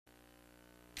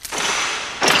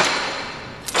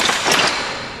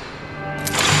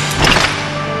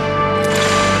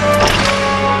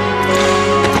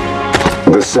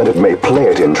Senate may play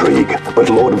at intrigue, but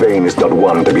Lord Vane is not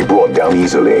one to be brought down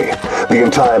easily. The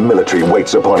entire military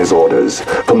waits upon his orders,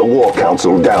 from the War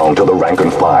Council down to the rank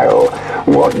and file.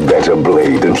 What better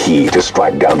blade than he to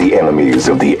strike down the enemies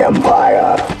of the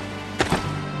Empire?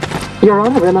 Your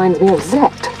Honor reminds me of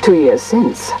Zect 2 years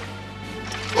since.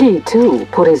 He, too,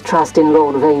 put his trust in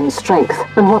Lord Vane's strength,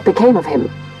 and what became of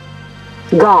him?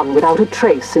 Gone without a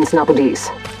trace since Nabudis.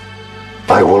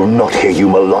 I will not hear you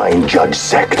malign Judge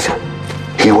Zect.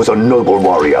 He was a noble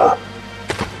warrior.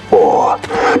 Or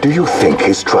do you think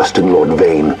his trust in Lord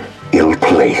Vane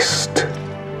ill-placed?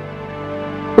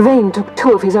 Vane took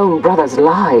 2 of his own brothers'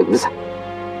 lives.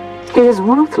 He is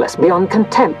ruthless beyond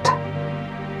contempt.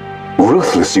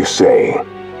 Ruthless, you say?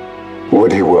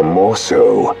 Would he were more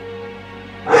so.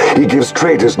 He gives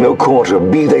traitors no quarter,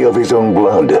 be they of his own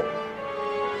blood.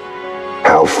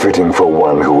 How fitting for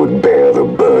one who would bear the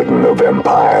burden of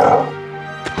empire.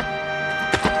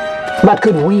 But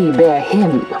could we bear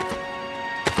him?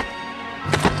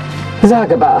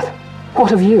 Zagabath,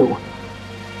 what of you?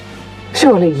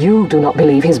 Surely you do not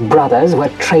believe his brothers were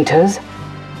traitors?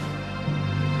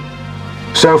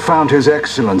 So found His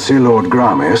Excellency Lord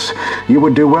Gramis, you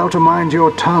would do well to mind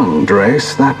your tongue,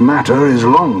 Drace. That matter is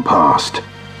long past.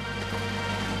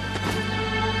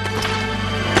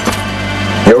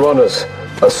 Your Honors,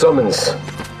 a summons.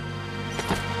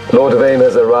 Lord Vane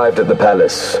has arrived at the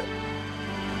palace.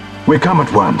 We come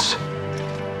at once.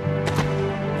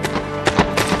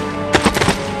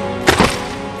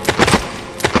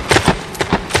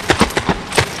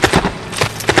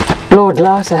 Lord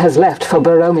Larsa has left for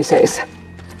Baromises.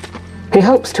 He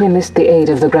hopes to enlist the aid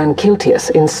of the Grand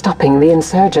Kiltius in stopping the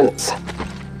insurgents.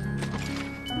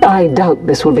 I doubt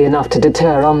this will be enough to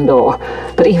deter Ondor,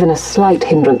 but even a slight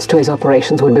hindrance to his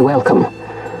operations would be welcome.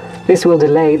 This will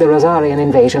delay the Rosarian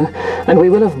invasion, and we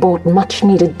will have bought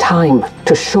much-needed time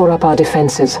to shore up our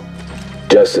defenses.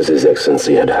 Just as His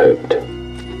Excellency had hoped.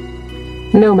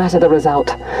 No matter the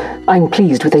result, I'm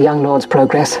pleased with the young lord's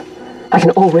progress. I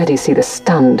can already see the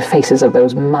stunned faces of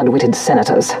those mud-witted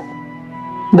senators.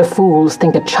 The fools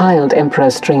think a child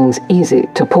emperor's strings easy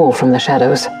to pull from the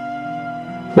shadows.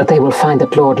 But they will find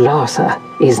that Lord Larsa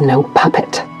is no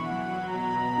puppet.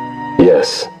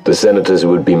 Yes, the senators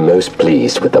would be most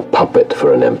pleased with a puppet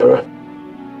for an emperor.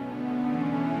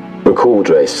 Recall,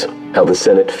 Drace, how the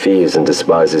Senate fears and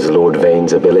despises Lord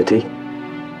Vane's ability.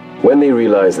 When they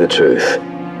realize the truth,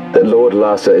 that Lord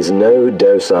Larsa is no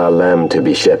docile lamb to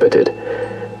be shepherded,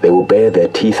 they will bare their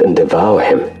teeth and devour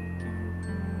him.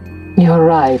 You're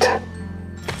right.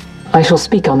 I shall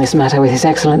speak on this matter with His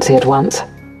Excellency at once.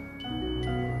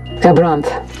 Gabranth,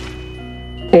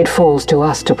 it falls to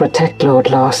us to protect Lord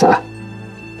Larsa.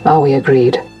 Are we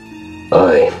agreed?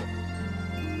 Aye.